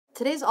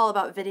Today's All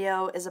About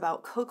video is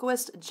about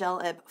Kokoist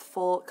Gelip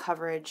full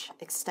coverage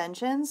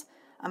extensions.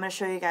 I'm going to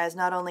show you guys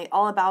not only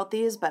all about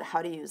these, but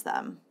how to use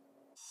them.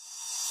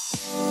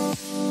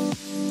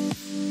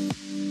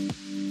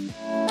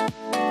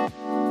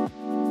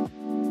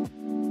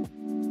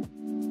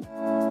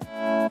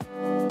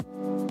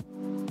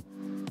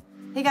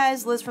 Hey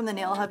guys, Liz from the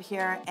Nail Hub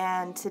here,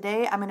 and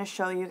today I'm going to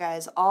show you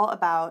guys all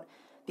about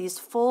these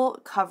full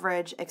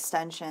coverage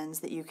extensions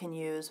that you can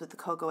use with the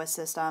Kokoist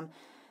system.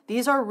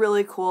 These are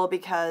really cool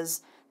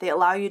because they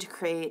allow you to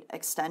create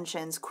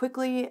extensions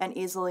quickly and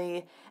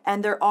easily,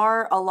 and there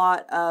are a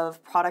lot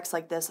of products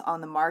like this on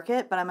the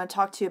market, but I'm going to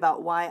talk to you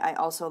about why I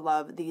also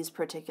love these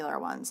particular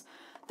ones.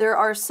 There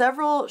are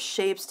several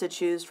shapes to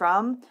choose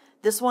from.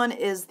 This one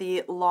is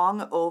the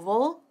long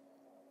oval.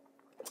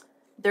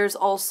 There's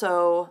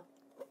also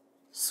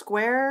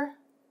square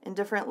in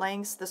different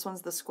lengths. This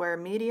one's the square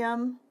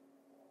medium.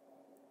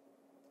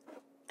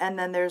 And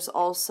then there's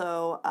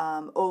also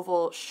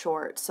oval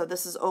short. So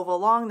this is oval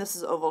long, this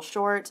is oval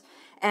short.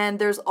 And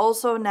there's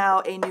also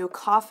now a new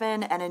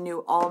coffin and a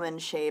new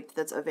almond shape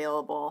that's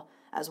available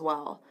as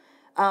well.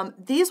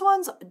 These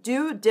ones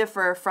do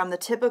differ from the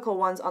typical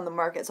ones on the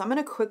market. So I'm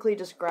going to quickly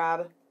just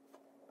grab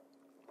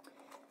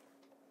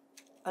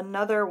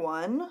another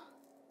one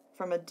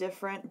from a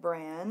different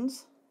brand.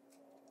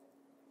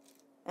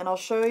 And I'll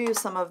show you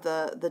some of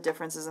the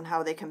differences and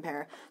how they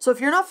compare. So if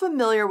you're not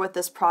familiar with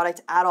this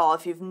product at all,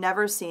 if you've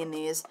never seen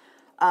these,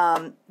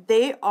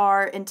 they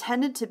are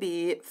intended to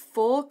be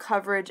full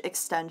coverage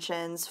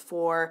extensions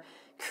for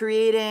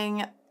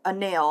creating a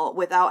nail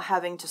without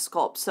having to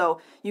sculpt. So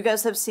you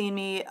guys have seen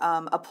me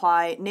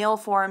apply nail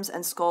forms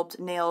and sculpt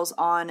nails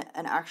on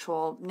an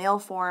actual nail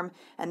form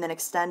and then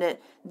extend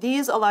it.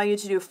 These allow you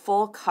to do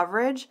full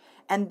coverage,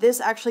 and this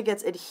actually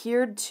gets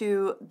adhered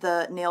to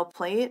the nail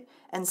plate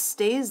and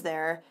stays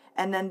there,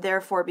 and then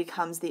therefore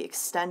becomes the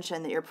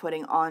extension that you're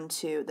putting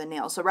onto the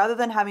nail. So rather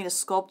than having to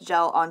sculpt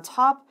gel on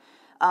top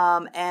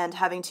and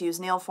having to use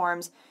nail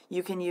forms,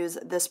 you can use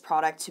this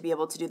product to be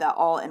able to do that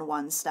all in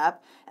one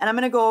step. And I'm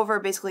going to go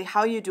over basically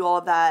how you do all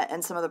of that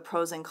and some of the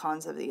pros and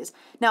cons of these.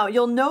 Now,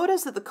 you'll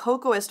notice that the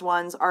Kokoist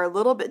ones are a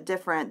little bit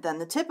different than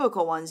the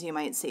typical ones you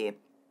might see.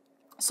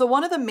 So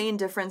one of the main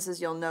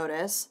differences you'll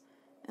notice,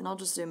 and I'll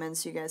just zoom in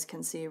so you guys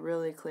can see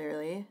really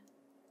clearly.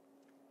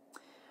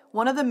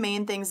 One of the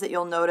main things that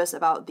you'll notice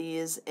about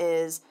these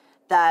is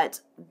that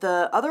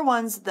the other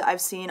ones that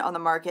I've seen on the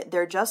market,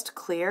 they're just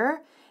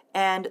clear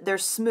and they're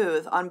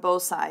smooth on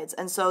both sides.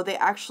 And so they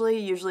actually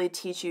usually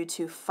teach you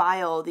to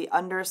file the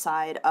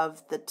underside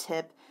of the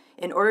tip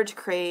in order to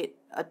create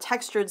a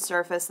textured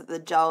surface that the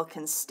gel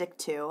can stick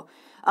to.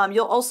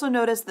 You'll also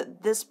notice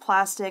that this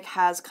plastic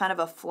has kind of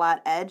a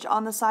flat edge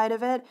on the side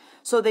of it,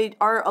 so they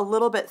are a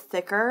little bit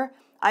thicker.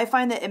 I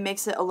find that it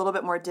makes it a little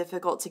bit more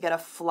difficult to get a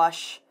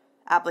flush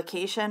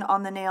application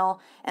on the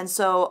nail, and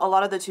so a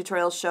lot of the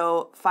tutorials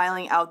show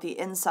filing out the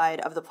inside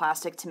of the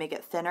plastic to make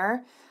it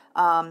thinner,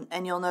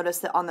 and you'll notice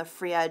that on the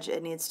free edge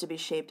it needs to be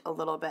shaped a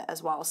little bit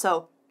as well.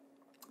 So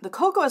the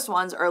Kokoist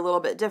ones are a little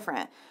bit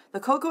different.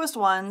 The Kokoist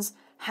ones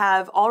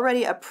have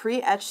already a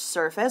pre-etched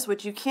surface,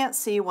 which you can't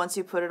see once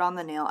you put it on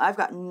the nail. I've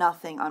got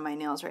nothing on my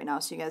nails right now,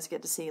 so you guys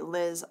get to see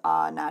Liz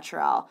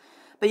Natural.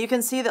 But you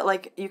can see that,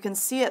 like, you can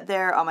see it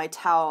there on my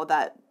towel,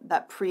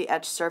 that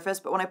pre-etched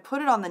surface, but when I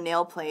put it on the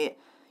nail plate,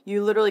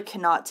 you literally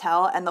cannot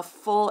tell, and the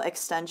full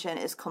extension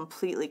is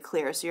completely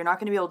clear. So you're not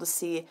going to be able to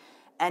see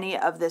any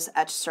of this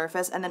etched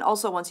surface. And then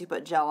also once you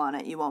put gel on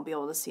it, you won't be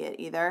able to see it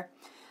either.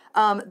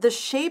 The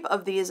shape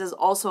of these is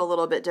also a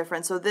little bit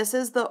different. So this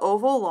is the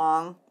oval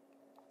long,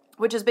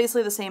 which is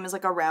basically the same as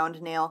like a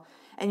round nail.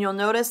 And you'll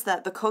notice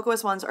that the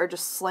Kokoist ones are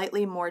just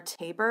slightly more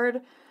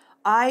tapered.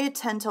 I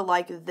tend to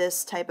like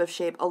this type of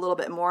shape a little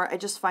bit more. I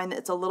just find that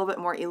it's a little bit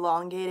more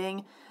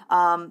elongating.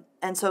 And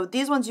so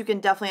these ones you can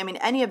definitely, I mean,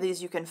 any of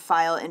these you can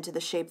file into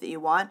the shape that you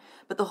want,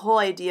 but the whole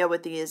idea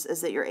with these is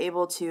that you're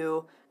able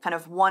to kind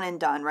of one and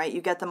done, right?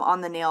 You get them on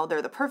the nail,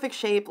 they're the perfect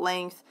shape,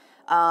 length,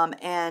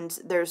 and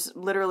there's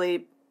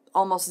literally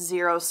almost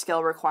zero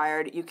skill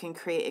required. You can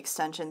create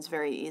extensions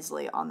very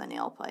easily on the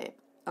nail plate,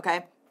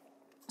 okay?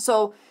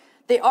 So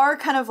they are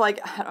kind of like,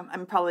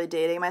 I'm probably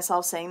dating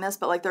myself saying this,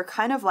 but like they're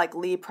kind of like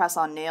Lee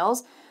press-on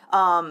nails,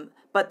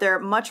 but they're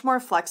much more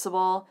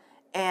flexible.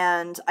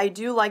 And I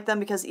do like them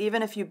because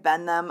even if you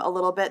bend them a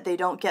little bit, they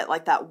don't get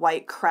like that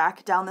white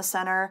crack down the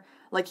center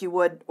like you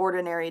would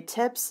ordinary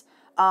tips.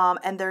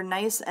 And they're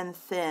nice and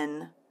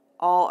thin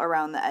all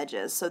around the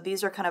edges. So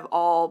these are kind of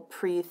all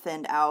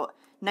pre-thinned out.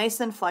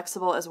 Nice and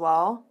flexible as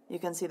well. You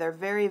can see they're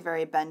very,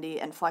 very bendy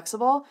and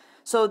flexible.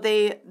 So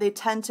they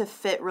tend to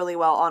fit really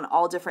well on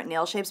all different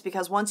nail shapes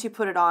because once you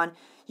put it on,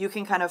 you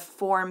can kind of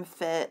form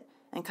fit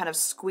and kind of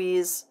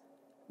squeeze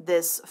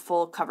this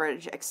full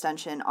coverage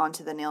extension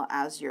onto the nail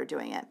as you're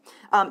doing it.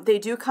 They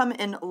do come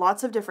in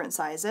lots of different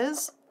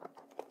sizes.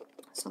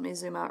 So let me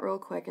zoom out real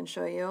quick and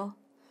show you.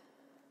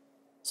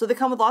 So they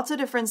come with lots of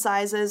different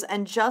sizes,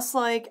 and just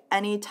like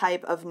any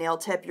type of nail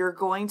tip, you're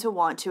going to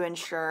want to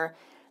ensure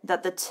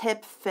that the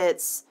tip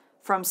fits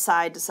from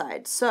side to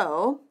side.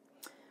 So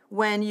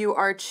when you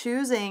are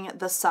choosing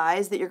the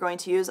size that you're going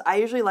to use, I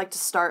usually like to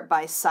start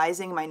by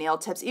sizing my nail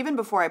tips. Even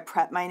before I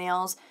prep my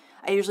nails,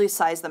 I usually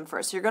size them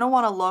first. So you're going to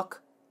want to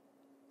look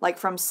like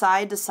from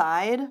side to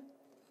side.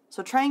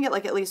 So try and get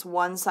like at least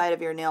one side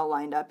of your nail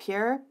lined up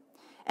here.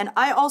 And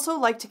I also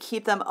like to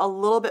keep them a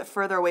little bit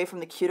further away from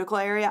the cuticle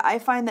area. I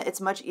find that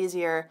it's much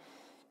easier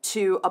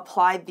to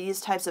apply these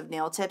types of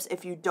nail tips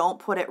if you don't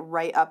put it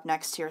right up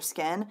next to your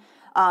skin.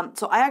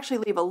 So I actually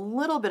leave a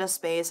little bit of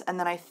space and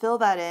then I fill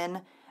that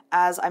in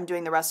as I'm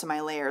doing the rest of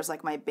my layers,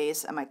 like my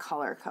base and my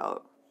color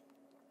coat.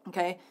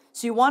 Okay,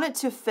 so you want it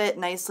to fit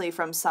nicely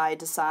from side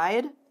to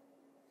side.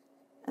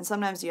 And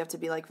sometimes you have to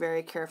be like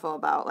very careful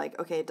about like,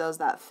 okay, does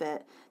that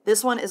fit?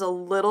 This one is a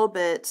little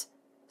bit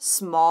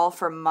small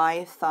for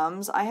my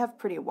thumbs. I have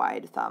pretty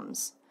wide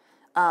thumbs.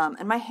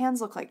 And my hands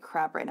look like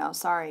crap right now.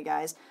 Sorry,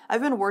 guys.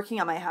 I've been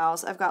working on my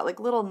house. I've got like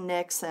little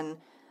nicks and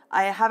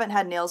I haven't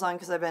had nails on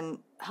because I've been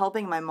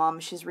helping my mom.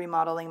 She's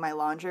remodeling my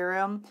laundry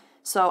room.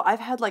 So I've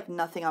had like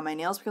nothing on my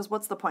nails because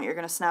what's the point? You're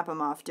going to snap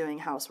them off doing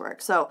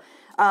housework. So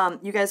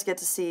you guys get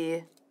to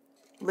see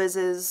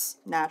Liz's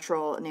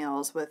natural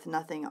nails with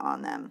nothing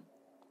on them.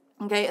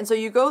 Okay, and so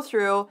you go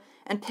through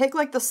and pick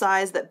like the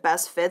size that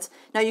best fits.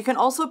 Now you can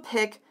also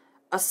pick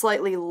a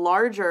slightly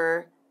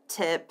larger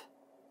tip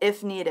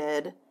if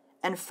needed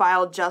and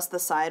file just the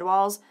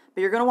sidewalls,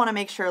 but you're going to want to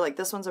make sure like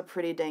this one's a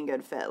pretty dang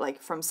good fit,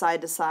 like from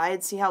side to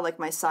side. See how like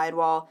my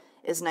sidewall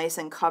is nice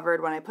and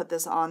covered when I put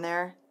this on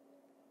there?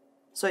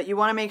 So you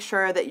want to make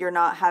sure that you're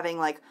not having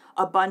like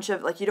a bunch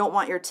of, like you don't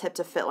want your tip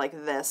to fit like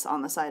this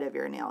on the side of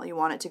your nail. You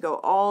want it to go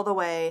all the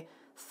way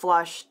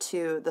flush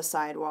to the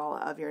sidewall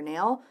of your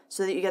nail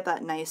so that you get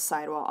that nice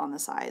sidewall on the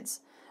sides.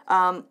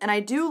 And I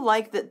do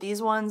like that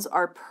these ones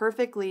are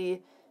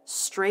perfectly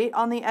straight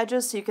on the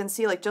edges. So you can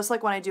see like, just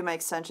like when I do my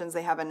extensions,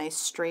 they have a nice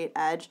straight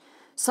edge.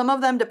 Some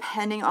of them,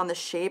 depending on the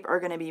shape, are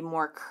going to be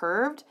more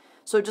curved.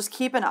 So just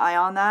keep an eye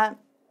on that.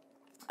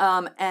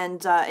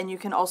 And you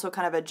can also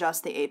kind of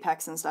adjust the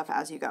apex and stuff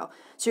as you go.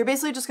 So you're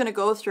basically just going to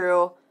go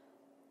through,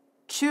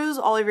 choose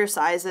all of your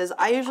sizes.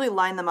 I usually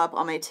line them up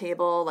on my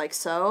table like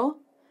so.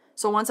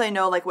 So once I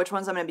know like which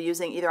ones I'm going to be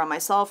using either on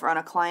myself or on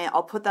a client,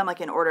 I'll put them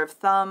like in order of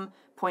thumb,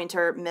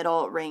 pointer,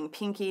 middle, ring,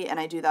 pinky, and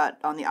I do that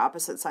on the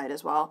opposite side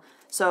as well.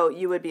 So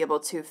you would be able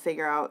to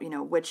figure out, you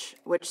know, which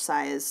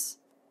size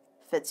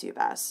fits you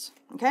best.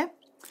 Okay?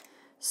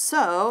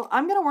 So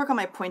I'm going to work on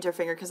my pointer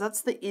finger because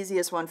that's the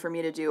easiest one for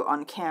me to do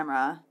on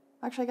camera.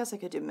 Actually, I guess I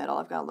could do middle.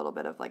 I've got a little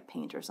bit of like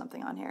paint or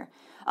something on here.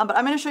 But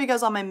I'm going to show you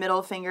guys on my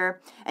middle finger.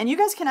 And you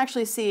guys can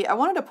actually see, I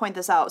wanted to point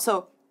this out.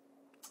 So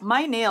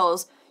my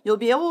nails, you'll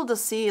be able to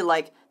see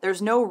like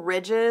there's no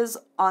ridges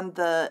on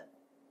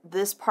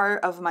this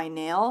part of my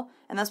nail,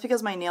 and that's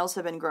because my nails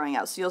have been growing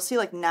out. So you'll see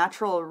like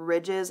natural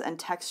ridges and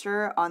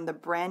texture on the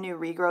brand new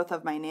regrowth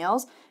of my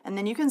nails, and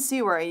then you can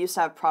see where I used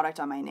to have product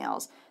on my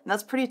nails. And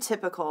that's pretty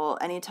typical.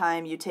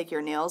 Anytime you take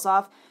your nails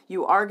off,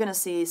 you are going to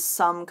see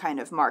some kind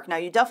of mark. Now,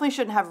 you definitely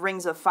shouldn't have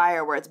rings of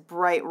fire where it's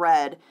bright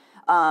red,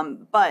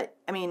 but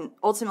I mean,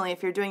 ultimately,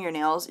 if you're doing your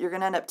nails, you're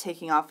going to end up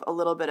taking off a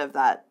little bit of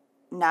that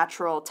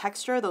natural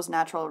texture, those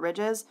natural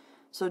ridges.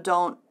 So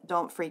don't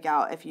freak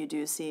out if you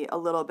do see a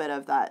little bit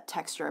of that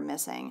texture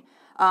missing.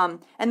 And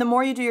the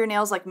more you do your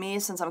nails like me,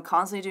 since I'm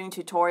constantly doing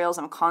tutorials,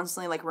 I'm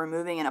constantly like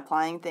removing and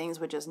applying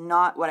things, which is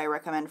not what I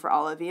recommend for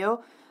all of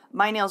you.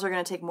 My nails are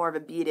going to take more of a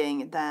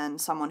beating than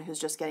someone who's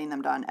just getting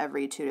them done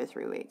every 2 to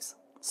 3 weeks.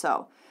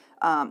 So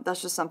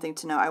that's just something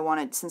to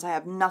know. Since I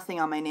have nothing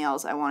on my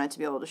nails, I wanted to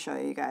be able to show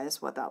you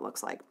guys what that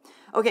looks like.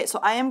 Okay, so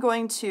I am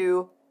going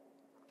to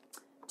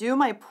do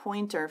my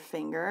pointer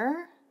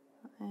finger.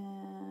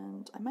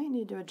 And I might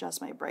need to adjust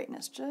my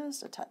brightness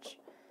just a touch.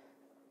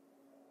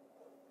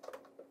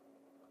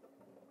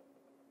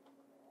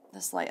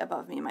 This light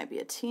above me might be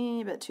a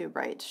teeny bit too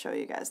bright to show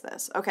you guys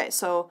this. Okay,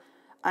 so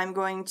I'm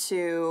going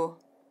to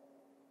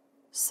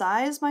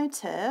size my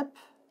tip,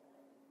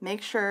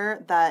 make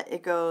sure that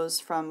it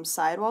goes from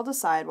sidewall to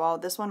sidewall.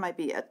 This one might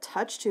be a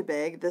touch too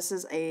big. This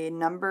is a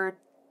number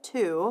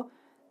 2.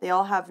 They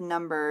all have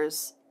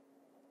numbers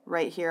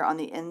right here on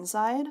the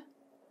inside.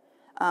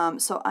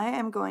 So I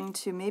am going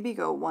to maybe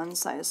go one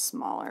size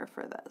smaller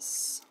for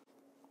this.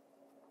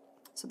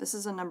 So this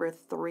is a number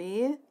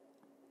 3.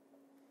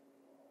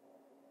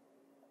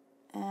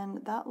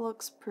 And that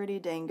looks pretty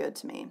dang good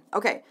to me.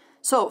 Okay,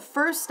 so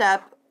first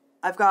step,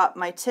 I've got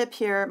my tip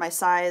here, my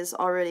size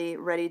already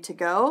ready to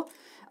go.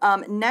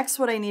 Next,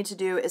 what I need to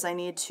do is I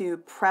need to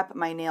prep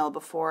my nail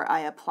before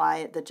I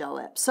apply the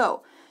Gelip.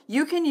 So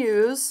you can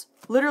use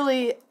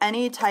literally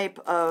any type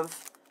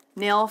of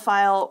nail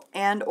file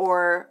and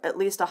or at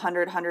least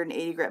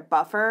 180 grit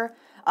buffer.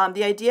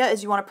 The idea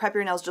is you want to prep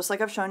your nails just like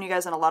I've shown you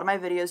guys in a lot of my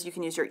videos. You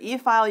can use your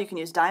e-file, you can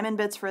use diamond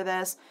bits for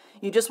this.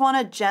 You just want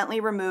to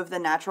gently remove the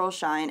natural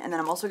shine, and then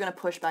I'm also going to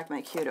push back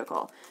my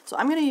cuticle. So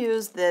I'm going to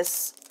use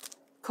this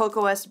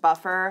Kokoist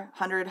buffer,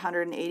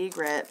 180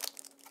 grit.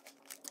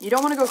 You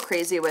don't want to go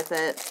crazy with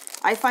it.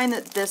 I find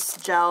that this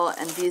gel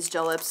and these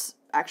Gelips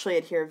actually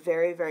adhere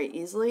very, very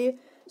easily,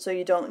 so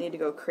you don't need to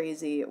go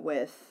crazy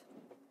with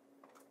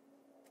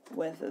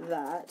with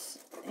that.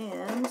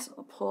 And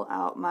I'll pull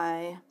out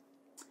my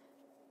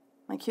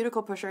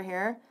cuticle pusher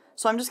here.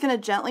 So I'm just going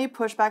to gently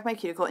push back my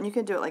cuticle, and you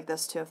can do it like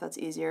this too if that's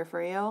easier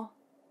for you.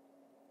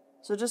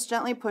 So just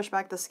gently push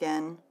back the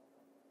skin.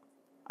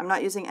 I'm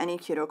not using any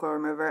cuticle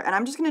remover, and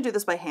I'm just going to do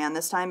this by hand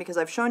this time because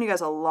I've shown you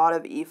guys a lot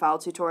of e-file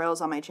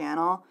tutorials on my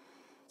channel.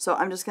 So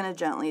I'm just going to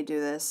gently do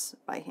this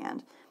by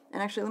hand.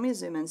 And actually, let me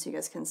zoom in so you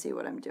guys can see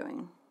what I'm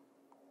doing.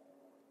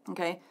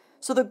 Okay,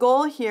 so the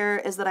goal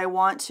here is that I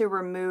want to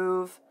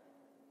remove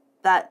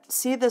that,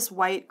 see this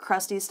white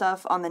crusty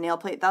stuff on the nail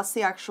plate? That's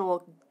the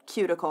actual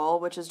cuticle,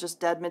 which is just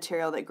dead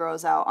material that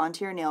grows out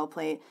onto your nail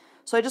plate.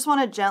 So I just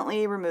want to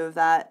gently remove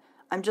that.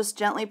 I'm just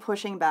gently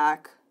pushing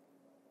back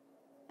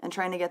and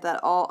trying to get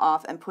that all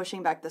off and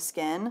pushing back the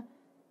skin.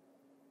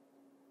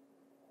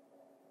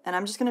 And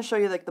I'm just going to show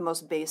you like the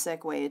most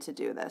basic way to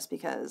do this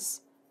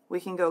because we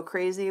can go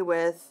crazy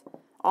with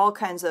all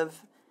kinds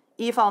of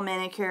e-file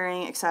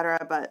manicuring,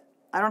 etc. But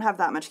I don't have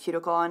that much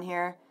cuticle on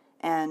here,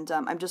 and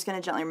I'm just going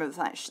to gently remove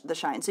the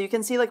shine. So you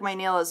can see like my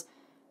nail is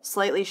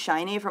slightly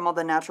shiny from all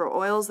the natural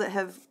oils that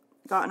have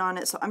gotten on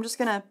it. So I'm just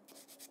going to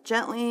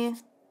gently,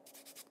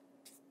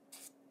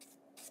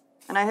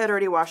 and I had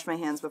already washed my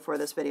hands before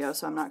this video,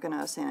 so I'm not going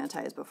to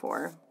sanitize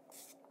before.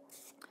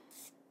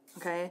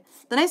 Okay.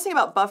 The nice thing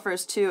about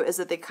buffers too is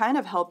that they kind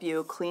of help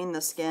you clean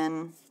the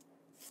skin,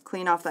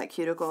 clean off that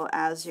cuticle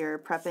as you're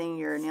prepping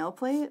your nail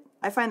plate.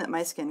 I find that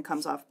my skin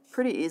comes off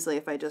pretty easily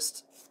if I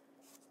just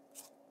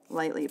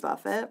lightly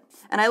buff it.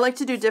 And I like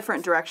to do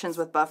different directions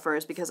with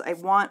buffers because I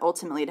want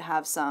ultimately to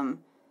have some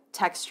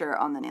texture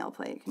on the nail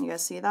plate. Can you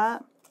guys see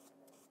that?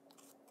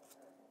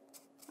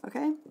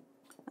 Okay. And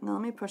then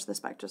let me push this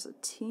back just a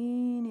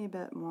teeny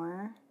bit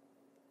more.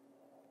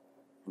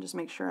 And just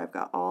make sure I've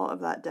got all of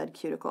that dead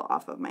cuticle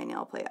off of my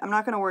nail plate. I'm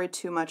not going to worry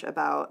too much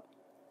about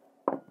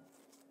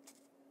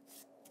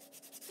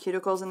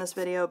cuticles in this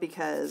video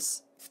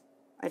because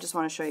I just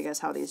want to show you guys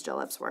how these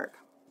Gelips work.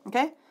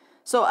 Okay,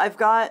 so I've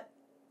got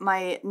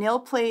my nail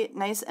plate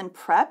nice and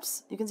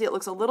prepped. You can see it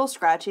looks a little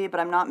scratchy, but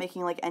I'm not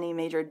making like any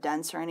major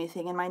dents or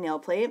anything in my nail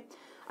plate.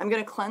 I'm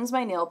going to cleanse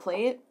my nail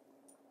plate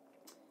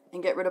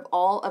and get rid of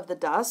all of the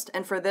dust.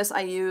 And for this, I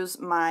use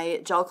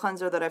my gel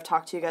cleanser that I've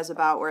talked to you guys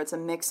about, where it's a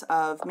mix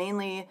of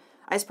mainly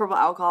isopropyl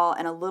alcohol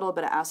and a little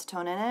bit of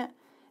acetone in it.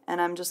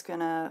 And I'm just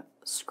gonna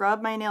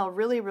scrub my nail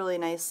really, really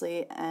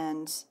nicely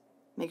and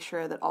make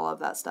sure that all of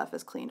that stuff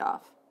is cleaned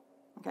off.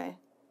 Okay.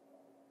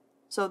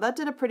 So that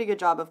did a pretty good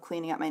job of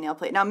cleaning up my nail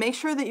plate. Now make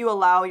sure that you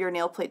allow your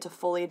nail plate to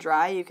fully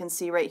dry. You can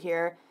see right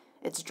here,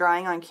 it's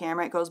drying on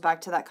camera. It goes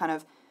back to that kind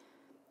of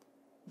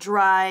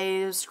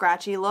dry,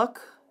 scratchy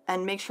look.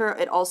 And make sure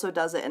it also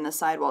does it in the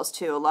sidewalls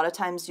too. A lot of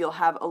times you'll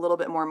have a little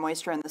bit more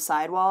moisture in the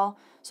sidewall.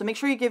 So make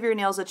sure you give your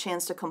nails a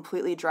chance to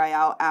completely dry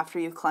out after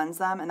you cleanse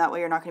them, and that way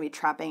you're not going to be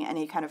trapping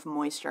any kind of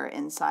moisture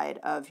inside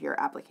of your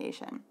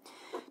application.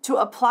 To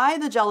apply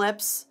the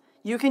Gelips,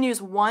 you can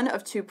use one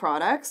of two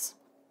products.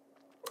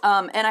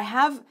 And I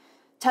have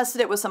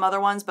tested it with some other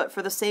ones, but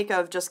for the sake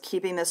of just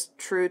keeping this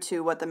true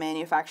to what the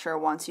manufacturer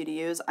wants you to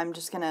use, I'm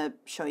just going to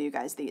show you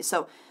guys these.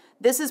 So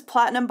this is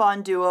Platinum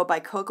Bond Duo by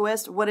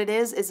Kokoist. What it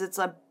is it's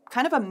a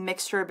kind of a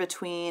mixture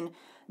between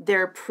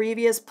their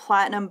previous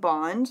Platinum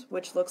Bond,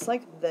 which looks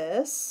like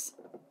this.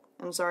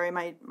 I'm sorry,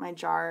 my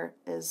jar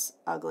is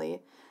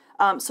ugly.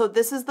 So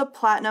this is the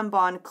Platinum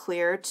Bond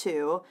Clear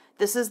 2.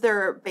 This is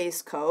their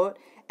base coat.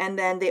 And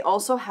then they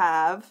also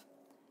have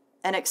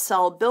an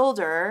Excel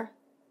Builder,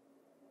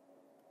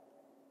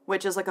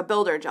 which is like a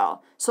builder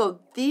gel.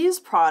 So these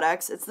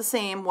products, it's the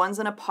same. One's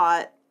in a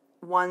pot,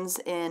 one's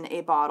in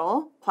a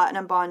bottle.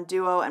 Platinum Bond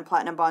Duo and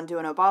Platinum Bond Duo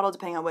in a bottle,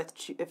 depending on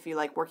which, if you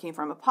like working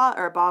from a pot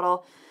or a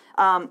bottle,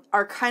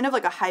 are kind of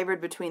like a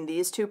hybrid between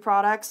these two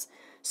products.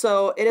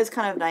 So it is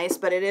kind of nice,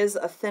 but it is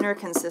a thinner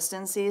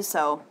consistency.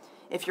 So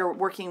if you're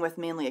working with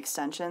mainly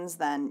extensions,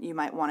 then you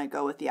might want to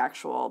go with the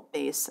actual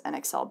base and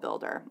Excel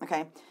Builder.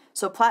 Okay,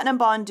 so Platinum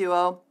Bond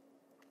Duo,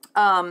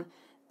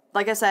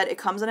 like I said, it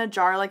comes in a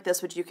jar like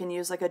this, which you can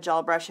use like a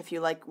gel brush if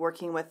you like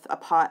working with a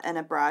pot and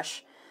a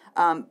brush.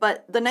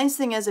 But the nice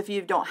thing is if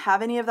you don't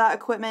have any of that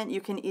equipment,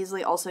 you can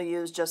easily also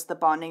use just the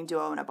Bonding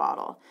Duo in a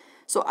bottle.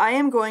 So I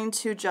am going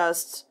to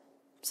just,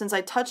 since I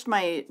touched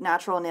my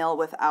natural nail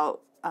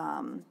without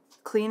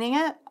cleaning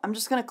it, I'm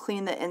just going to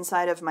clean the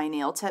inside of my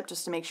nail tip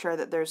just to make sure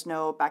that there's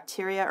no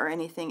bacteria or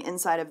anything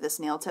inside of this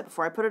nail tip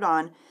before I put it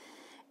on.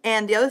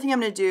 And the other thing I'm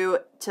going to do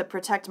to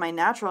protect my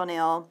natural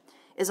nail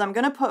is I'm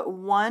going to put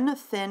one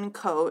thin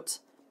coat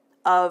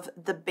of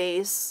the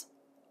base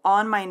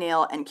on my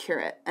nail and cure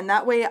it. And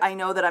that way I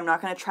know that I'm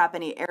not going to trap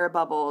any air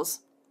bubbles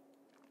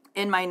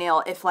in my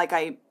nail if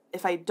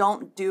I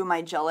don't do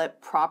my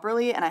Gelip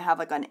properly and I have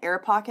like an air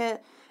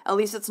pocket. At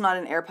least it's not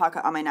an air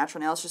pocket on my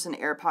natural nail, it's just an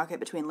air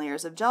pocket between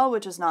layers of gel,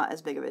 which is not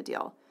as big of a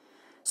deal.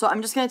 So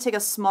I'm just going to take a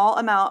small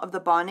amount of the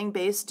Bonding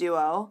Base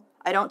Duo.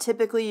 I don't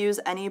typically use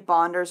any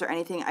bonders or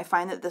anything. I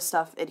find that this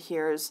stuff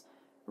adheres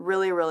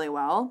really, really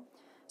well.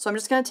 So I'm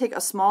just going to take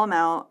a small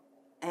amount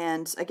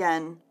and,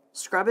 again,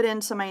 scrub it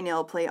into my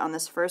nail plate on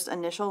this first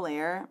initial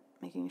layer,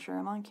 making sure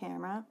I'm on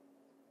camera.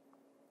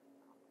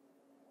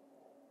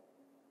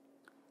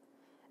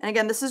 And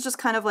again, this is just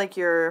kind of like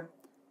your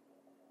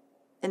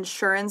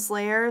insurance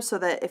layer so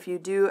that if you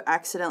do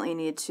accidentally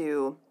need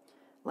to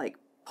like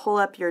pull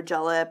up your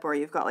Gelip or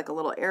you've got like a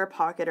little air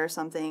pocket or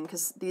something,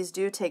 because these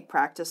do take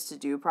practice to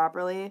do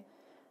properly,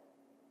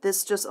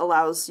 this just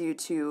allows you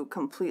to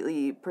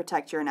completely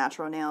protect your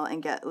natural nail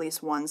and get at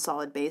least one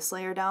solid base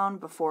layer down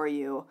before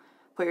you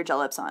put your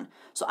Gelips on.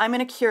 So I'm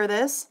going to cure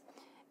this,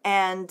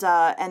 and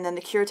then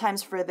the cure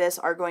times for this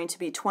are going to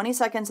be 20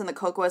 seconds in the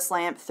Kokoist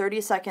lamp,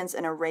 30 seconds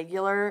in a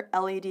regular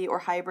LED or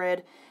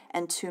hybrid,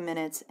 and 2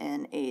 minutes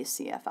in a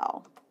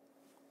CFL.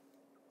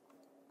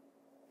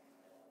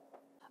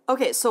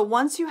 Okay, so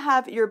once you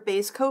have your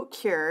base coat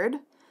cured,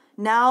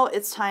 now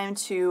it's time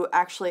to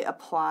actually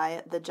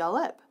apply the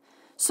Gelip.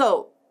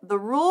 So the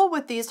rule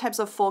with these types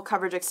of full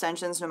coverage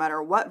extensions, no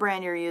matter what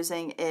brand you're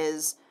using,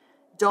 is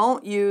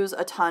don't use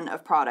a ton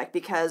of product,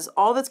 because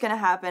all that's going to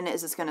happen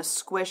is it's going to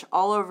squish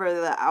all over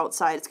the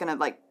outside. It's going to,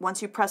 like,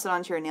 once you press it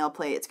onto your nail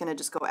plate, it's going to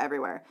just go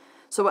everywhere.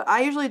 So what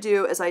I usually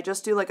do is I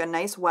just do like a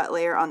nice wet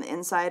layer on the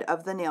inside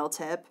of the nail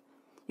tip.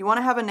 You want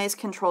to have a nice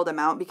controlled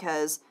amount,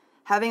 because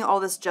having all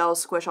this gel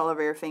squish all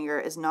over your finger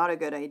is not a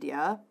good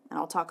idea. And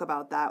I'll talk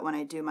about that when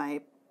I do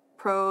my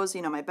pros,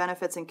 you know, my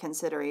benefits and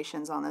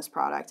considerations on this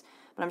product.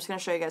 But I'm just going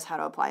to show you guys how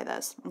to apply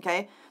this,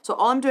 okay? So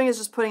all I'm doing is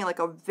just putting like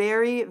a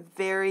very,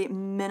 very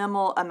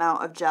minimal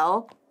amount of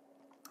gel.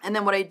 And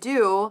then what I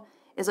do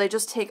is I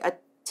just take a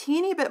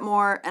teeny bit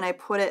more and I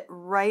put it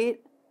right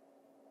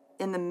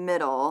in the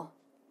middle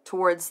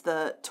towards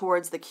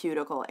the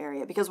cuticle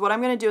area. Because what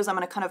I'm going to do is I'm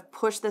going to kind of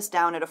push this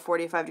down at a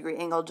 45-degree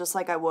angle, just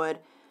like I would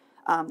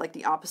like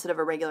the opposite of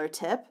a regular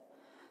tip.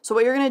 So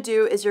what you're going to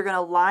do is you're going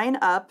to line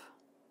up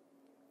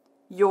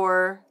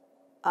your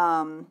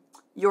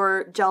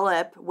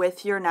Gelip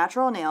with your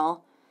natural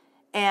nail,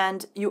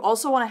 and you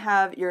also want to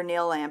have your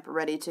nail lamp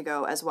ready to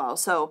go as well.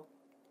 So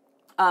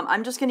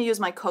I'm just going to use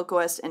my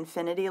Kokoist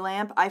Infinity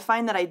lamp. I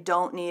find that I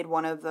don't need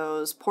one of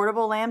those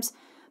portable lamps,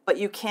 but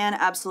you can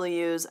absolutely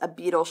use a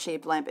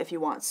beetle-shaped lamp if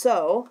you want.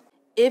 So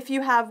if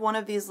you have one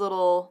of these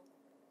little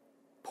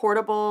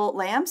portable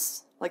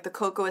lamps, like the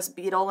Kokoist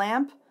Beetle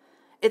lamp,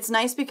 it's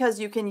nice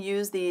because you can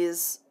use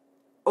these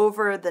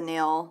over the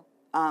nail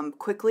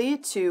quickly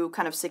to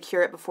kind of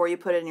secure it before you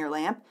put it in your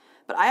lamp.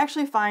 But I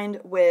actually find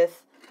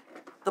with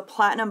the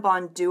Platinum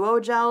Bond Duo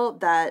gel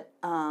that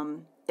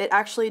it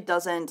actually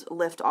doesn't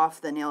lift off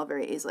the nail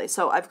very easily.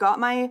 So I've got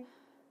my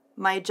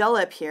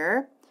Gelip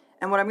here,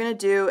 and what I'm going to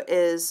do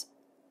is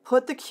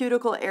put the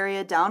cuticle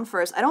area down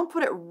first. I don't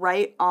put it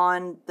right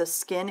on the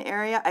skin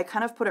area. I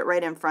kind of put it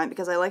right in front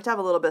because I like to have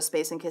a little bit of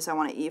space in case I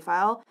want to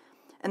e-file.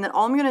 And then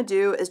all I'm going to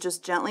do is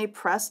just gently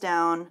press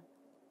down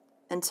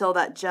until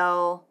that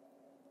gel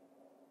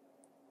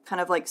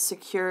kind of like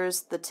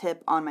secures the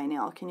tip on my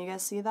nail. Can you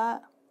guys see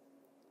that?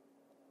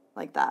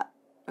 Like that.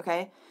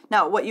 Okay.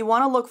 Now what you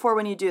want to look for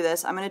when you do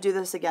this, I'm going to do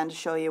this again to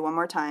show you one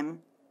more time.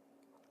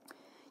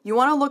 You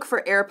want to look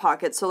for air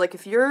pockets. So like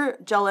if your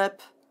Gelip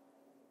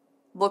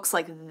looks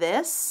like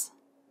this,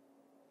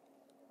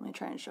 let me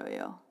try and show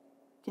you.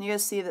 Can you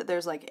guys see that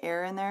there's like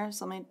air in there?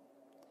 So let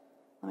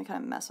me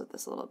kind of mess with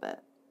this a little bit.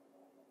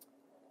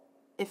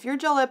 If your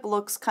Gelip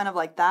looks kind of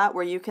like that,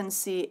 where you can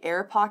see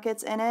air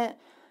pockets in it,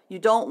 you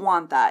don't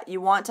want that.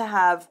 You want to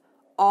have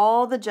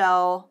all the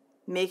gel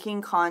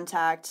making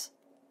contact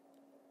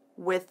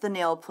with the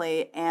nail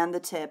plate and the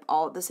tip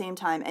all at the same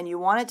time, and you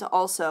want it to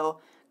also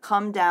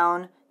come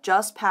down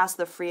just past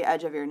the free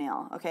edge of your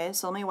nail. Okay,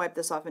 so let me wipe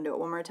this off and do it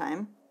one more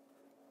time.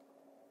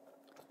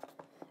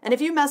 And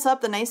if you mess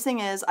up, the nice thing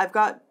is I've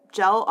got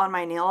gel on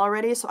my nail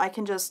already, so I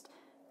can just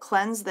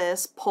cleanse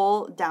this,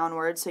 pull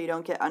downward so you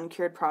don't get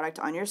uncured product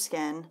on your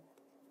skin.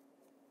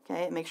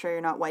 Okay, make sure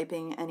you're not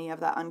wiping any of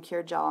that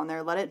uncured gel on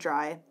there. Let it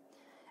dry.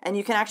 And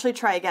you can actually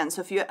try again.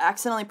 So if you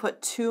accidentally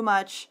put too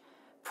much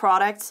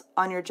product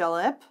on your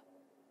Gelip,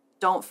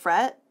 don't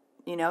fret.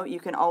 You know, you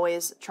can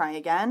always try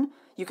again.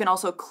 You can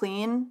also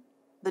clean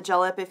the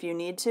Gelip if you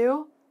need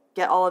to.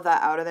 Get all of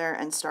that out of there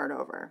and start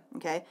over.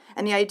 Okay,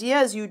 and the idea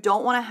is you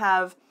don't want to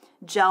have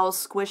gel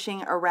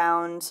squishing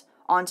around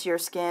onto your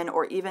skin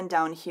or even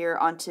down here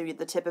onto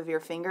the tip of your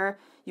finger.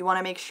 You want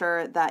to make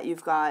sure that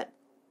you've got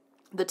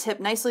the tip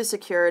nicely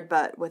secured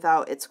but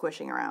without it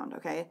squishing around,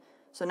 okay?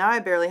 So now I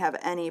barely have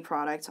any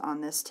product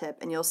on this tip,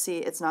 and you'll see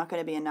it's not going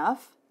to be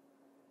enough.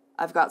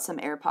 I've got some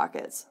air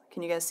pockets.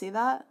 Can you guys see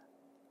that?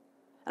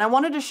 And I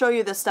wanted to show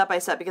you this step by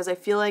step because I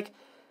feel like,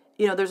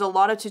 you know, there's a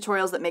lot of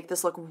tutorials that make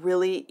this look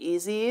really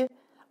easy,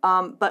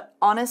 but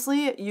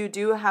honestly, you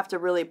do have to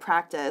really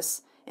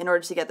practice in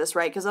order to get this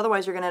right, because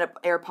otherwise you're going to end up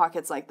air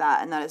pockets like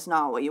that, and that is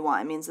not what you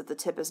want. It means that the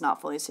tip is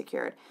not fully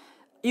secured.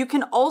 You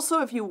can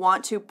also, if you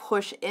want to,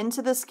 push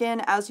into the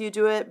skin as you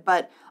do it,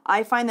 but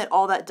I find that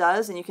all that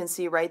does, and you can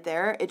see right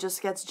there, it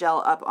just gets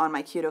gel up on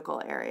my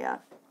cuticle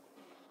area.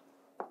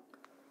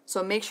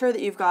 So make sure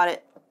that you've got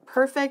it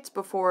perfect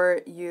before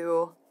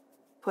you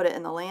put it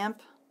in the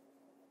lamp.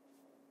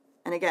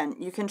 And again,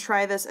 you can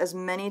try this as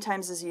many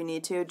times as you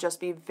need to. Just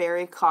be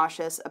very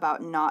cautious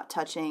about not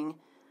touching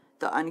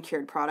the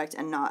uncured product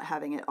and not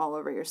having it all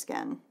over your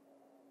skin.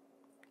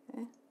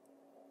 Okay.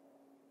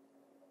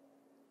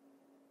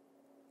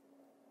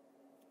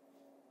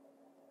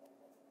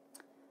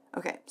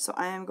 Okay, so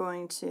I am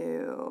going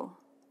to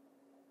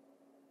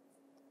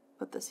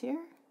put this here.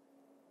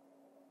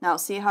 Now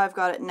see how I've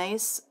got it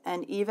nice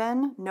and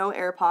even, no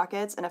air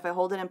pockets, and if I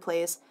hold it in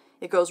place,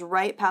 it goes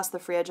right past the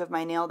free edge of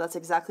my nail. That's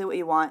exactly what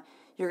you want.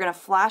 You're going to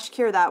flash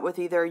cure that with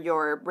either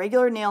your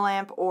regular nail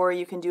lamp, or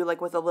you can do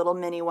like with a little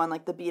mini one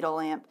like the beetle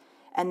lamp,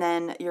 and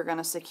then you're going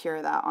to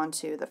secure that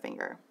onto the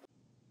finger.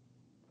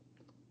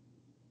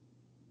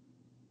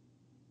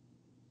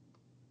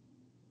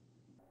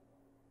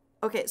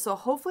 Okay, so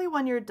hopefully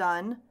when you're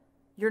done,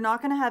 you're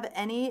not going to have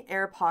any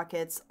air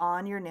pockets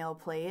on your nail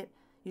plate.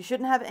 You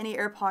shouldn't have any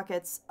air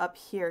pockets up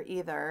here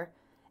either.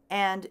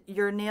 And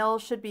your nail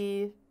should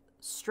be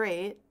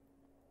straight.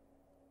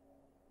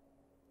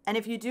 And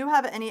if you do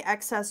have any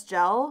excess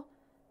gel,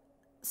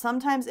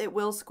 sometimes it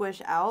will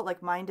squish out,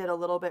 like mine did a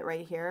little bit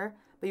right here.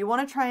 But you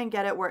want to try and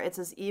get it where it's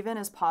as even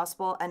as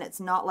possible and it's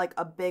not like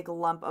a big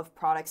lump of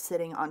product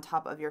sitting on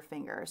top of your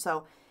finger.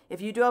 So if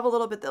you do have a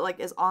little bit that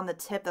like is on the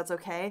tip, that's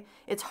okay.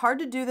 It's hard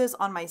to do this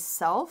on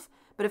myself,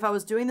 but if I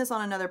was doing this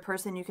on another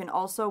person, you can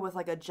also with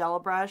like a gel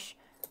brush,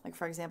 like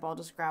for example, I'll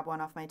just grab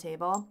one off my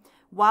table.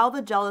 While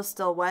the gel is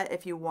still wet,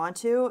 if you want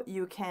to,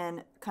 you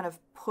can kind of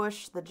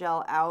push the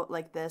gel out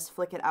like this,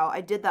 flick it out.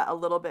 I did that a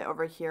little bit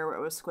over here where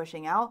it was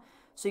squishing out.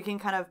 So you can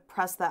kind of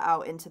press that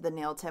out into the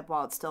nail tip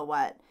while it's still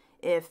wet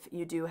if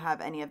you do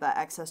have any of that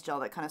excess gel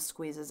that kind of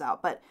squeezes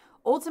out. But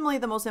ultimately,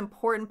 the most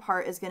important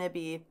part is going to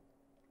be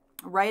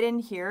right in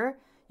here.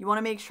 You want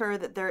to make sure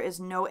that there is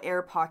no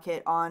air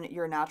pocket on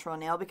your natural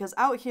nail, because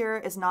out here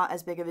is not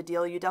as big of a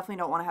deal. You definitely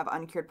don't want to have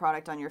uncured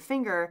product on your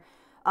finger,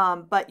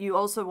 but you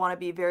also want to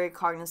be very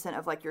cognizant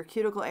of like your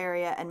cuticle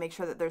area and make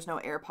sure that there's no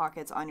air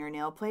pockets on your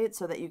nail plate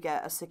so that you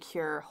get a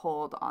secure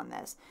hold on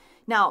this.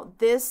 Now,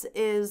 this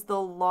is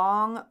the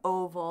long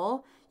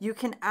oval. You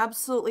can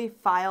absolutely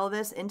file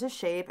this into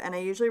shape, and I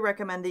usually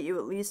recommend that you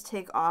at least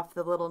take off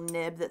the little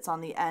nib that's on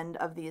the end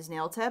of these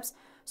nail tips.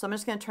 So I'm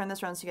just going to turn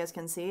this around so you guys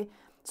can see.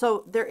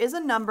 So there is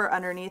a number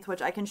underneath,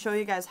 which I can show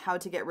you guys how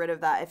to get rid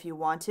of that if you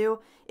want to.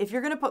 If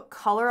you're going to put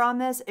color on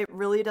this, it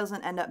really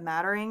doesn't end up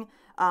mattering.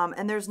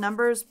 And there's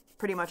numbers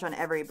pretty much on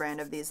every brand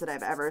of these that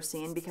I've ever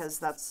seen, because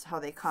that's how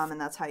they come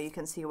and that's how you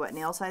can see what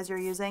nail size you're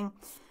using.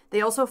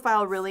 They also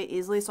file really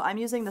easily, so I'm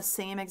using the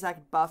same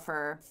exact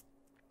buffer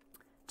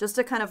just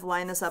to kind of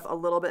line this up a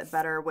little bit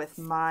better with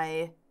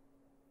my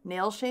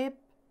nail shape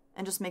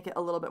and just make it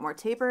a little bit more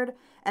tapered.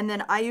 And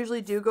then I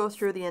usually do go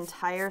through the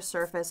entire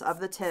surface of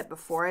the tip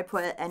before I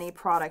put any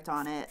product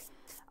on it.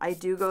 I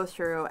do go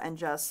through and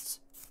just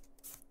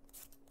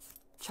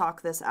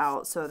chalk this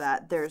out so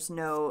that there's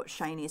no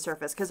shiny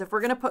surface. Because if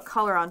we're going to put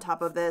color on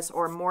top of this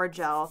or more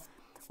gel,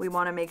 we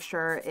want to make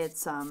sure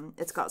it's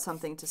got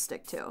something to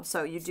stick to.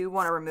 So you do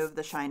want to remove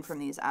the shine from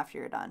these after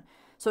you're done.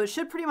 So it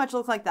should pretty much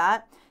look like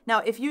that. Now,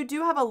 if you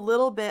do have a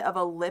little bit of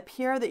a lip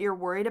here that you're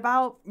worried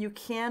about, you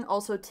can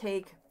also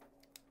take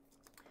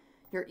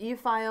your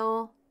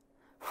e-file.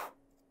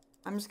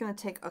 I'm just going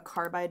to take a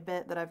carbide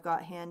bit that I've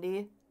got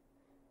handy.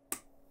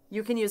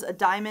 You can use a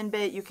diamond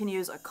bit, you can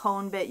use a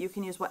cone bit, you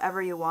can use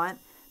whatever you want,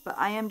 but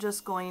I am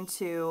just going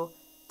to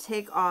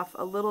take off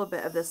a little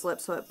bit of this lip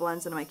so it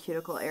blends into my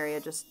cuticle area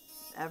just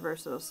ever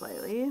so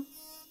slightly.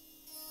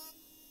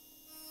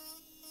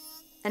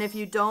 And if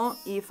you don't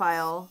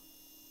e-file,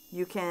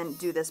 you can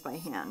do this by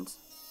hand.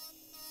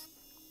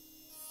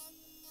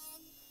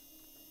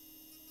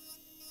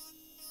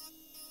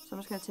 So I'm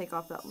just going to take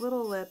off that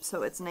little lip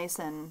so it's nice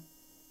and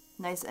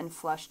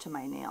flush to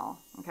my nail,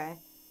 okay?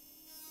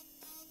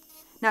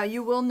 Now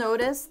you will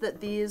notice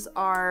that these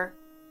are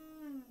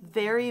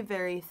very,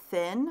 very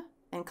thin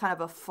and kind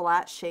of a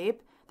flat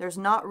shape. There's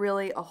not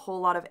really a whole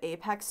lot of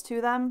apex to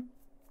them.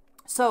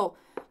 So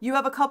you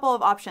have a couple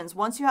of options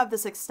once you have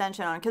this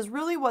extension on, because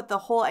really what the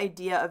whole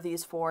idea of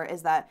these for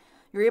is that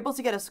you're able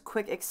to get a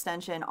quick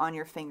extension on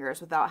your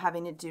fingers without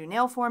having to do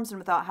nail forms and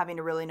without having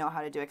to really know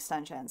how to do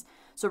extensions.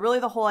 So really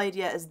the whole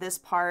idea is this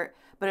part,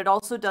 but it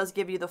also does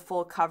give you the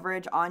full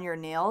coverage on your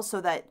nail so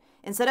that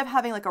instead of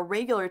having like a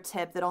regular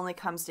tip that only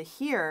comes to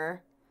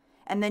here,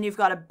 and then you've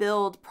got to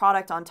build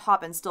product on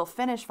top and still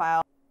finish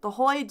file, the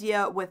whole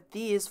idea with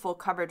these full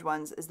coverage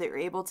ones is that you're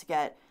able to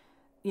get,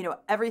 you know,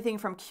 everything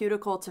from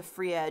cuticle to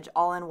free edge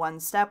all in one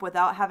step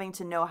without having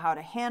to know how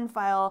to hand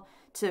file,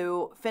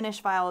 to finish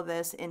file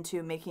this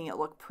into making it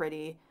look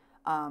pretty,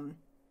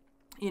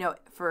 you know,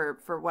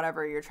 for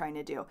whatever you're trying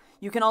to do.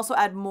 You can also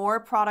add more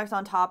product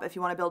on top if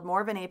you want to build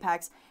more of an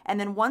apex. And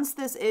then once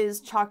this is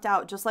chalked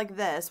out, just like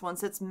this,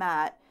 once it's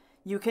matte,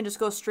 you can just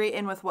go straight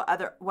in with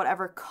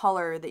whatever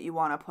color that you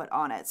want to put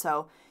on it.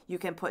 So you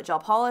can put gel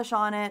polish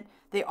on it.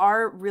 They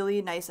are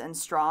really nice and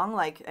strong.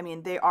 Like, I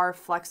mean, they are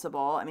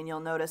flexible. I mean,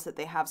 you'll notice that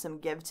they have some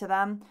give to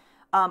them.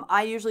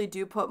 I usually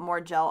do put more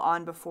gel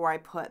on before I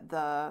put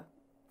the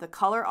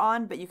color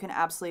on, but you can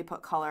absolutely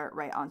put color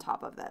right on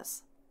top of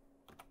this.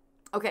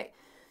 Okay,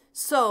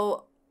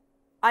 so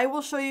I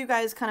will show you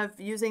guys kind of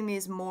using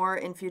these more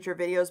in future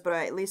videos, but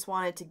I at least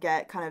wanted to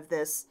get kind of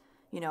this,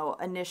 you know,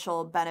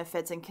 initial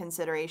benefits and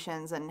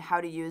considerations and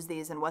how to use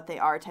these and what they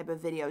are type of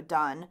video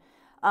done.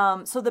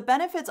 So the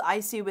benefits I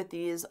see with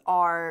these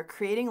are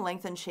creating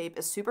length and shape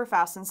is super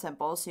fast and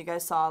simple. So you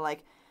guys saw,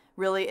 like,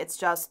 really it's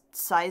just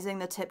sizing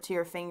the tip to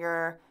your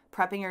finger,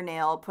 prepping your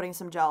nail, putting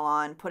some gel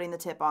on, putting the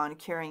tip on,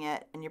 curing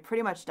it, and you're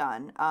pretty much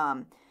done.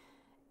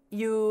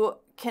 You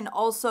can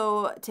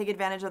also take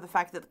advantage of the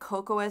fact that the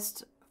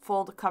Kokoist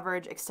fold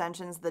coverage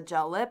extensions, the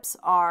gel lips,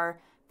 are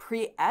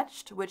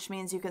pre-etched, which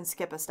means you can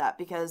skip a step,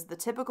 because the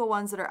typical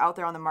ones that are out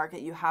there on the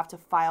market, you have to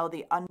file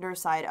the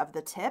underside of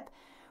the tip,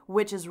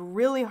 which is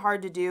really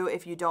hard to do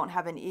if you don't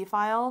have an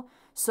e-file.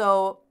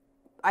 So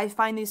I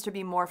find these to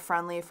be more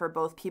friendly for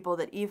both people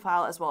that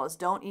e-file as well as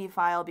don't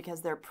e-file,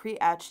 because they're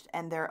pre-etched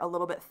and they're a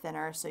little bit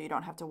thinner, so you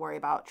don't have to worry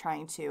about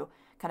trying to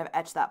kind of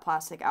etch that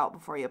plastic out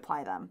before you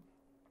apply them.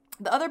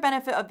 The other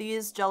benefit of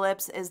these gel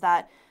lips is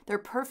that they're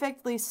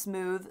perfectly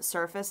smooth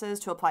surfaces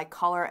to apply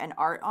color and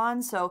art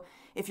on. So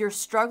if you're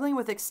struggling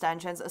with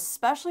extensions,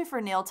 especially for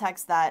nail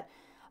techs that,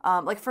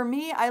 like for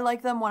me, I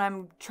like them when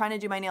I'm trying to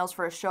do my nails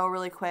for a show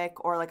really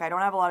quick, or like I don't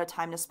have a lot of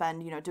time to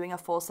spend, you know, doing a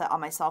full set on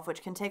myself,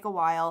 which can take a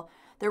while.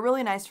 They're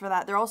really nice for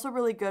that. They're also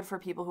really good for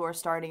people who are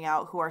starting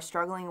out, who are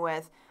struggling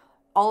with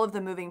all of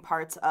the moving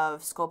parts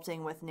of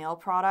sculpting with nail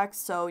products.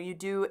 So you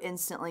do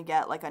instantly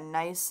get like a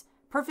nice,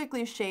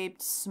 perfectly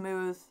shaped,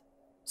 smooth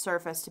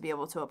surface to be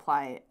able to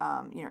apply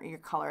you know, your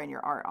color and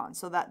your art on.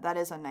 So that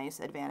is a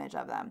nice advantage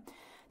of them.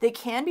 They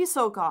can be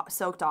soaked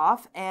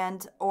off,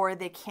 and or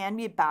they can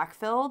be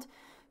backfilled.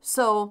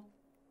 So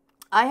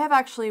I have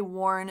actually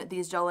worn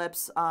these gel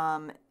lips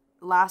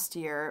last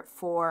year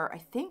for, I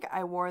think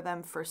I wore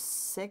them for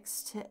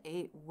 6 to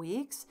 8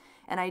 weeks,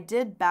 and I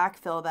did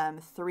backfill them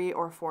 3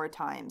 or 4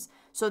 times.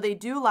 So they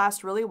do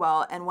last really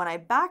well, and when I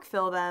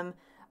backfill them,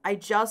 I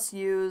just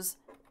use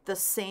the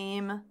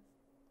same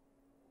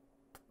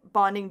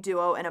bonding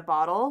duo in a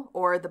bottle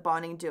or the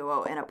bonding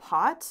duo in a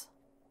pot,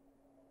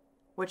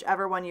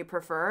 whichever one you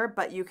prefer,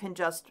 but you can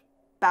just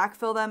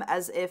backfill them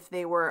as if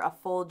they were a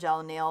full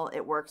gel nail.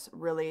 It works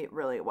really,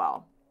 really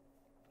well.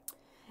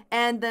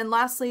 And then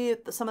lastly,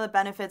 some of the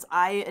benefits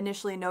I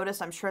initially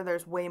noticed, I'm sure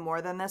there's way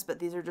more than this, but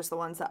these are just the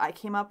ones that I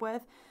came up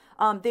with.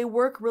 They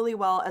work really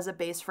well as a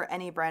base for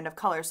any brand of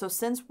color. So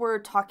since we're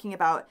talking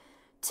about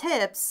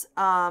tips,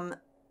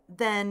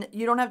 then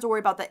you don't have to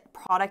worry about the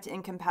product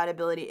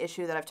incompatibility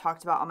issue that I've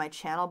talked about on my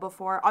channel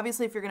before.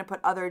 Obviously, if you're going to put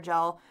other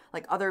gel,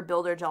 like other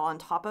builder gel on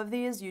top of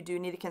these, you do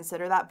need to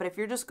consider that. But if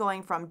you're just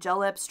going from gel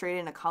lip straight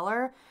into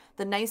color,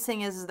 the nice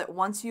thing is that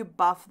once you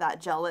buff that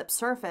gel lip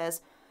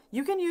surface,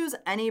 you can use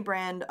any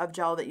brand of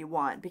gel that you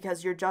want,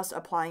 because you're just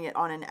applying it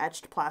on an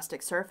etched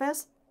plastic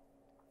surface.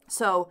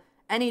 So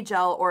any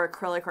gel or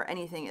acrylic or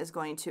anything is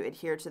going to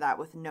adhere to that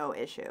with no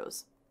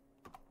issues.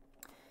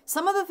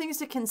 Some of the things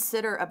to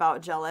consider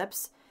about gel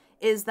lips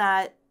is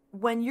that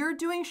when you're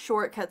doing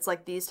shortcuts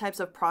like these types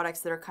of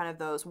products that are kind of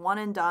those one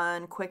and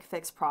done, quick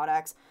fix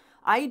products,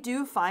 I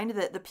do find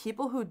that the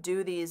people who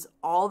do these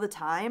all the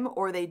time,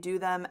 or they do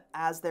them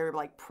as their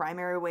like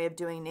primary way of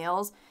doing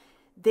nails,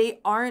 they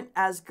aren't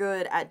as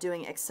good at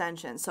doing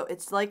extensions. So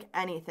it's like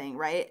anything,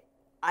 right?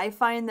 I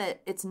find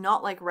that it's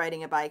not like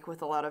riding a bike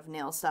with a lot of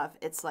nail stuff.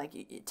 It's like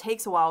it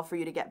takes a while for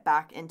you to get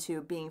back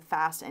into being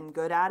fast and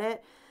good at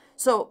it.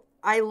 So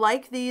I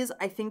like these.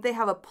 I think they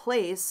have a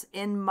place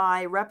in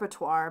my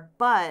repertoire,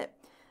 but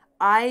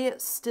I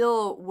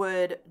still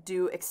would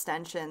do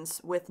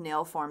extensions with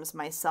nail forms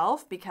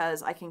myself,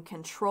 because I can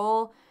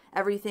control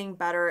everything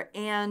better,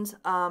 and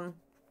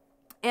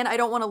I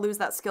don't want to lose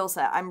that skill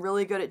set. I'm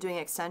really good at doing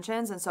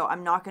extensions, and so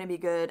I'm not going to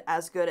be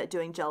as good at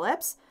doing gel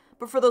lips.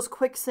 But for those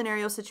quick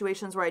scenario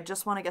situations where I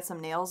just want to get some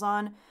nails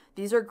on,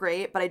 these are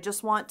great. But I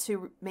just want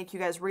to make you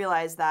guys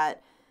realize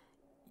that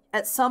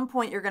at some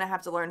point, you're going to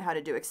have to learn how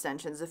to do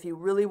extensions if you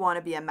really want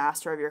to be a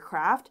master of your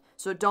craft.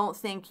 So don't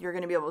think you're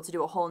going to be able to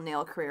do a whole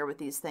nail career with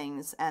these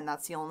things, and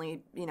that's the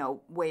only, you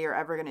know, way you're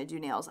ever going to do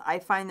nails. I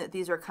find that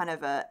these are kind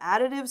of an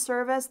additive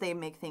service. They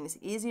make things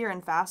easier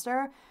and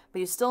faster, but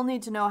you still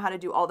need to know how to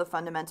do all the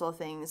fundamental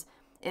things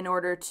in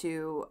order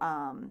to,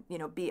 you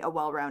know, be a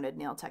well-rounded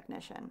nail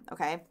technician,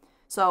 okay?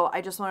 So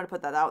I just wanted to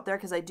put that out there,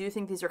 because I do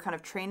think these are kind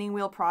of training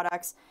wheel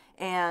products,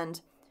 and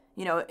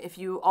you know, if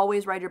you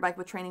always ride your bike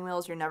with training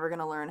wheels, you're never going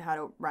to learn how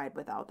to ride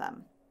without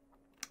them.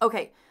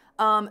 Okay,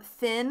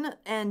 thin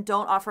and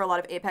don't offer a lot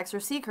of apex or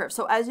C-curve.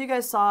 So as you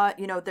guys saw,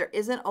 you know, there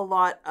isn't a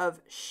lot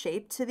of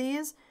shape to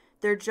these.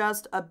 They're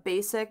just a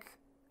basic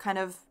kind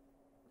of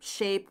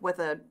shape with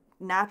a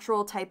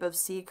natural type of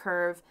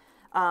C-curve.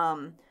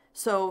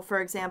 So for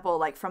example,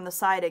 like from the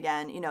side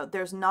again, you know,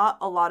 there's not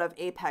a lot of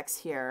apex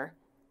here.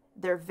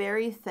 They're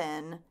very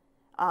thin.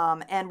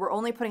 And we're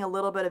only putting a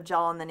little bit of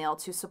gel on the nail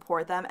to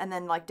support them. And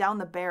then like down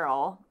the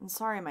barrel, and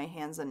sorry, my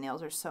hands and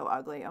nails are so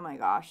ugly. Oh my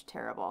gosh,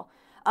 terrible.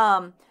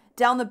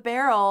 Down the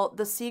barrel,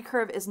 the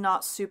C-curve is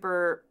not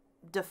super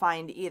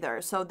defined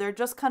either. So they're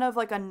just kind of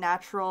like a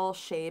natural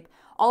shape.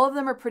 All of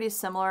them are pretty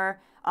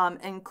similar,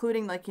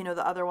 including like, you know,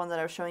 the other one that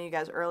I was showing you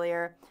guys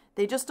earlier.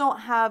 They just don't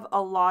have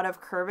a lot of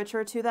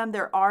curvature to them.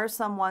 There are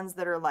some ones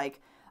that are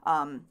like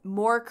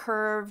more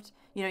curved.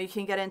 You know, you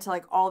can get into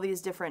like all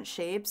these different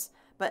shapes.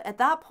 But at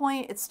that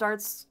point, it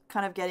starts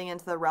kind of getting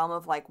into the realm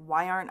of like,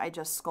 why aren't I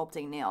just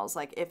sculpting nails?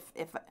 Like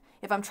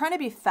if I'm trying to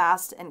be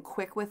fast and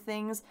quick with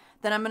things,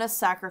 then I'm going to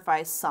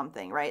sacrifice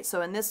something, right?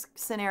 So in this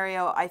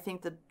scenario, I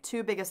think the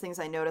two biggest things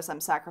I notice I'm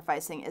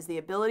sacrificing is the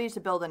ability to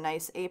build a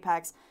nice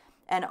apex,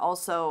 and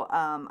also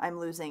I'm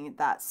losing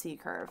that C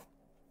curve.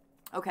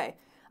 Okay.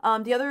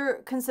 The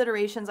other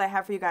considerations I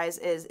have for you guys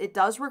is it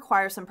does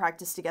require some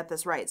practice to get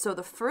this right. So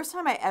the first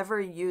time I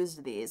ever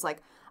used these,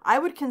 like I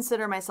would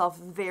consider myself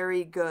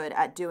very good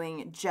at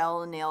doing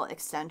gel nail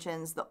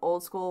extensions the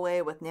old school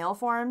way with nail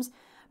forms.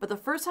 But the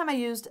first time I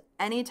used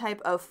any type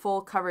of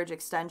full coverage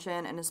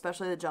extension, and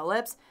especially the gel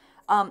lips,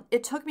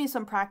 it took me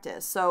some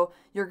practice. So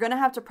you're going to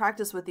have to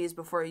practice with these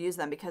before you use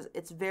them, because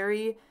it's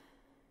very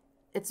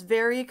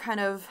kind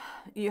of,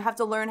 you have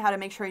to learn how to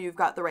make sure you've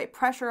got the right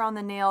pressure on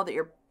the nail, that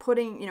you're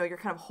putting, you're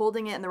kind of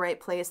holding it in the right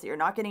place, that you're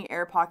not getting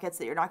air pockets,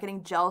 that you're not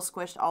getting gel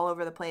squished all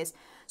over the place.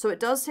 So it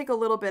does take a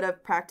little bit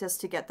of practice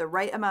to get the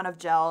right amount of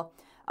gel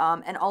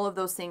and all of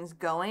those things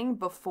going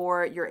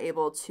before you're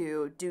able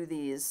to do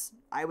these,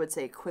 I would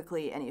say,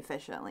 quickly and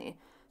efficiently.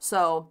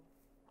 So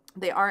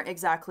they aren't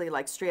exactly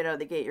like straight out of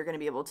the gate. You're going to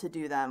be able to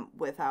do them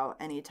without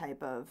any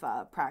type of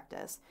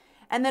practice.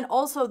 And then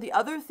also the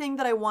other thing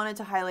that I wanted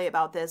to highlight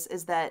about this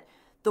is that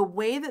the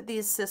way that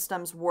these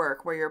systems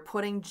work, where you're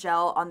putting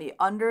gel on the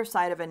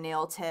underside of a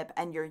nail tip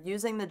and you're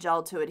using the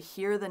gel to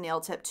adhere the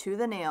nail tip to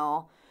the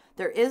nail,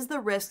 there is the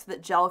risk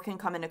that gel can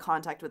come into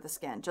contact with the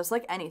skin, just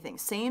like anything.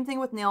 Same thing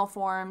with nail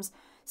forms,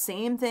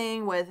 same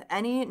thing with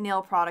any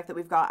nail product that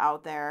we've got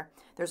out there.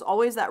 There's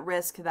always that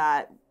risk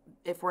that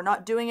if we're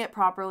not doing it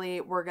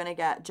properly, we're going to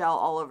get gel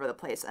all over the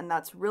place. And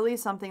that's really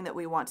something that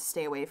we want to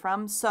stay away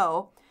from.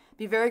 So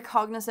be very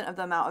cognizant of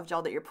the amount of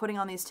gel that you're putting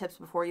on these tips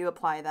before you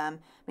apply them.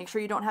 Make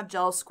sure you don't have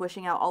gel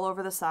squishing out all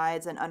over the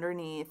sides and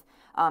underneath.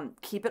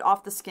 Keep it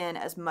off the skin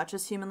as much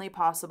as humanly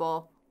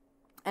possible.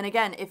 And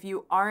again, if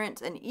you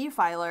aren't an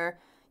e-filer,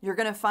 you're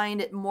going to find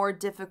it more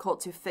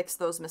difficult to fix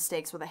those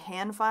mistakes with a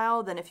hand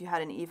file than if you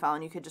had an e-file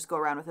and you could just go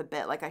around with a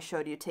bit like I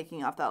showed you,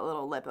 taking off that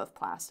little lip of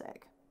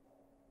plastic.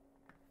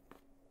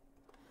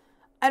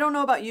 I don't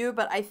know about you,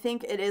 but I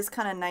think it is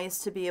kind of nice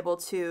to be able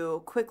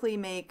to quickly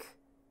make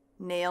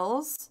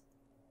nails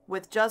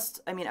with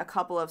just, I mean, a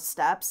couple of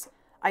steps.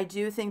 I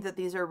do think that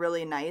these are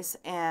really nice,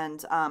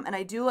 and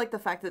I do like the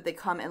fact that they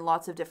come in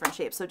lots of different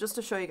shapes. So just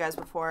to show you guys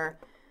before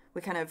we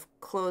kind of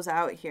close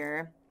out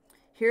here,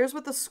 here's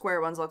what the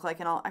square ones look like,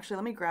 and I'll actually,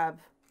 let me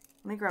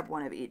grab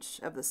one of each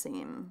of the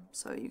same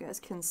so you guys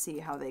can see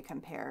how they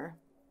compare.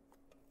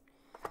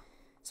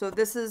 So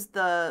this is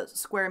the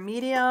square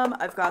medium.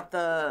 I've got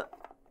the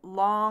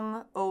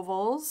long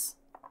ovals.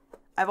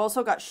 I've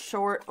also got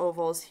short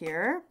ovals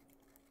here.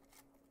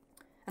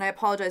 And I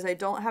apologize, I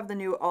don't have the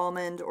new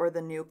almond or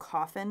the new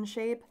coffin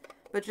shape,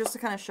 but just to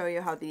kind of show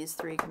you how these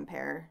three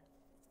compare.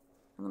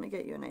 And let me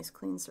get you a nice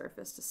clean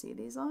surface to see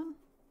these on.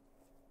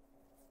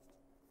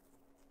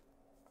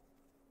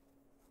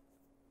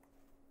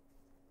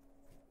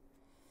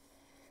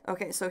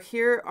 Okay, so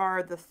here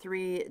are the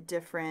three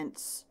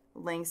different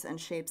lengths and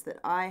shapes that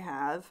I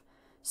have.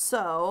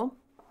 So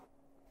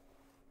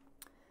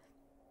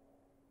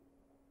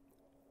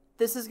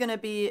this is going to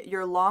be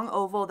your long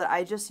oval that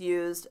I just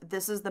used.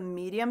 This is the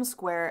medium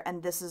square,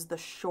 and this is the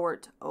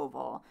short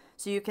oval.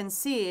 So you can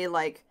see,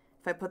 like,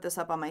 if I put this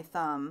up on my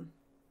thumb,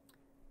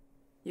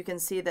 you can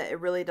see that it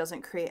really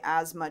doesn't create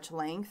as much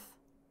length.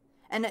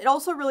 And it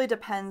also really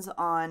depends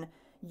on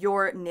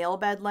your nail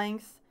bed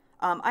length.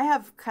 I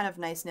have kind of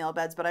nice nail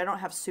beds, but I don't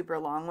have super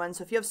long ones.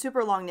 So if you have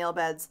super long nail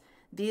beds,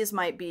 these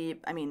might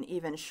be, I mean,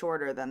 even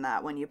shorter than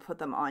that when you put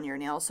them on your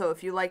nail. So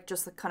if you like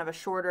just kind of a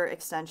shorter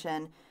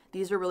extension,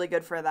 these are really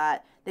good for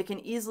that. They can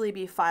easily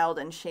be filed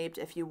and shaped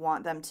if you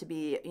want them to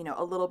be, you know,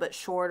 a little bit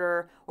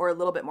shorter or a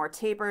little bit more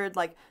tapered.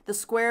 Like the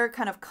square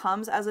kind of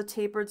comes as a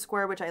tapered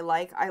square, which I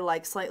like. I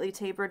like slightly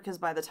tapered because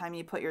by the time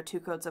you put your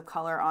 2 coats of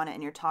color on it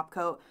in your top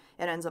coat,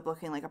 it ends up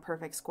looking like a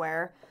perfect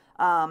square.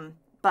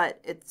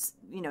 But it's,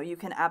 you know, you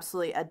can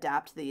absolutely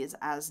adapt these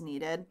as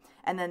needed.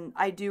 And then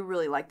I do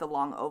really like the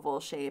long oval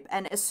shape.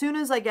 And as soon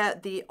as I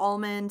get the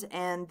almond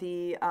and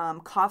the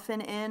coffin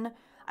in,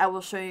 I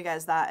will show you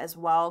guys that as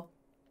well.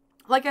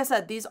 Like I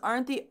said, these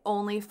aren't the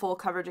only full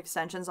coverage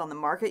extensions on the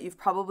market. You've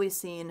probably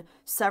seen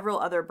several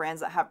other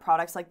brands that have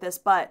products like this,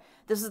 but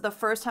this is the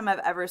first time I've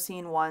ever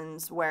seen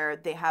ones where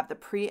they have the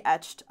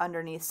pre-etched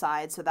underneath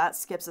side. So that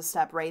skips a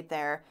step right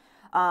there.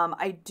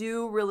 I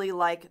do really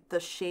like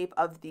the shape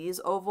of these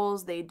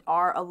ovals. They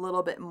are a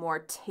little bit more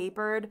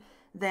tapered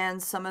than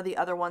some of the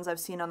other ones I've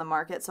seen on the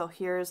market. So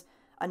here's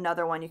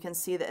another one. You can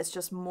see that it's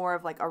just more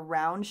of like a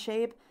round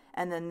shape,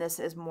 and then this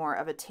is more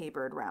of a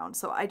tapered round.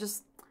 So I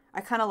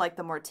kind of like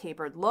the more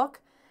tapered look.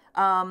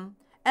 And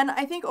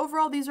I think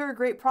overall these are a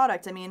great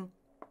product. I mean,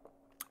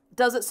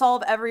 does it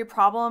solve every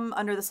problem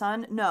under the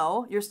sun?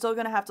 No. You're still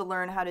going to have to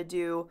learn how to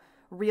do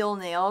real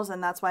nails,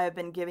 and that's why I've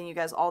been giving you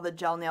guys all the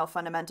gel nail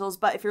fundamentals.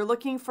 But if you're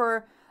looking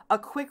for a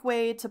quick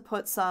way to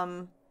put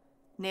some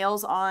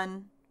nails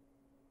on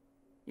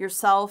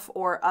yourself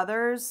or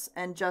others,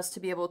 and just to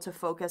be able to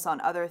focus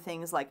on other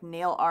things like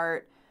nail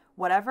art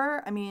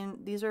whatever. I mean,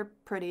 these are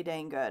pretty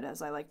dang good,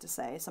 as I like to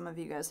say. Some of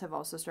you guys have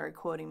also started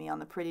quoting me on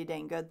the pretty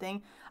dang good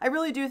thing. I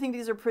really do think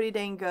these are pretty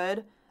dang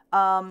good.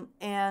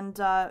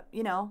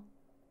 You know,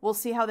 we'll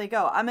see how they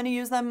go. I'm going to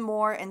use them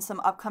more in some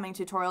upcoming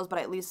tutorials, but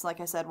at least, like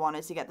I said,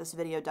 wanted to get this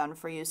video done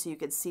for you so you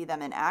could see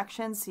them in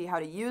action, see how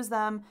to use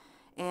them,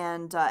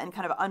 and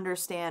kind of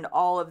understand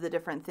all of the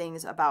different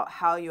things about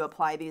how you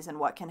apply these and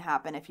what can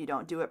happen if you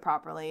don't do it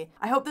properly.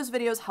 I hope this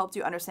video has helped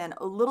you understand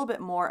a little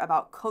bit more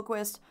about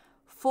Kokoist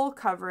full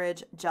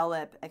coverage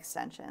Gelip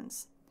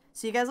extensions.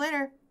 See you guys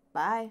later.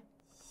 Bye.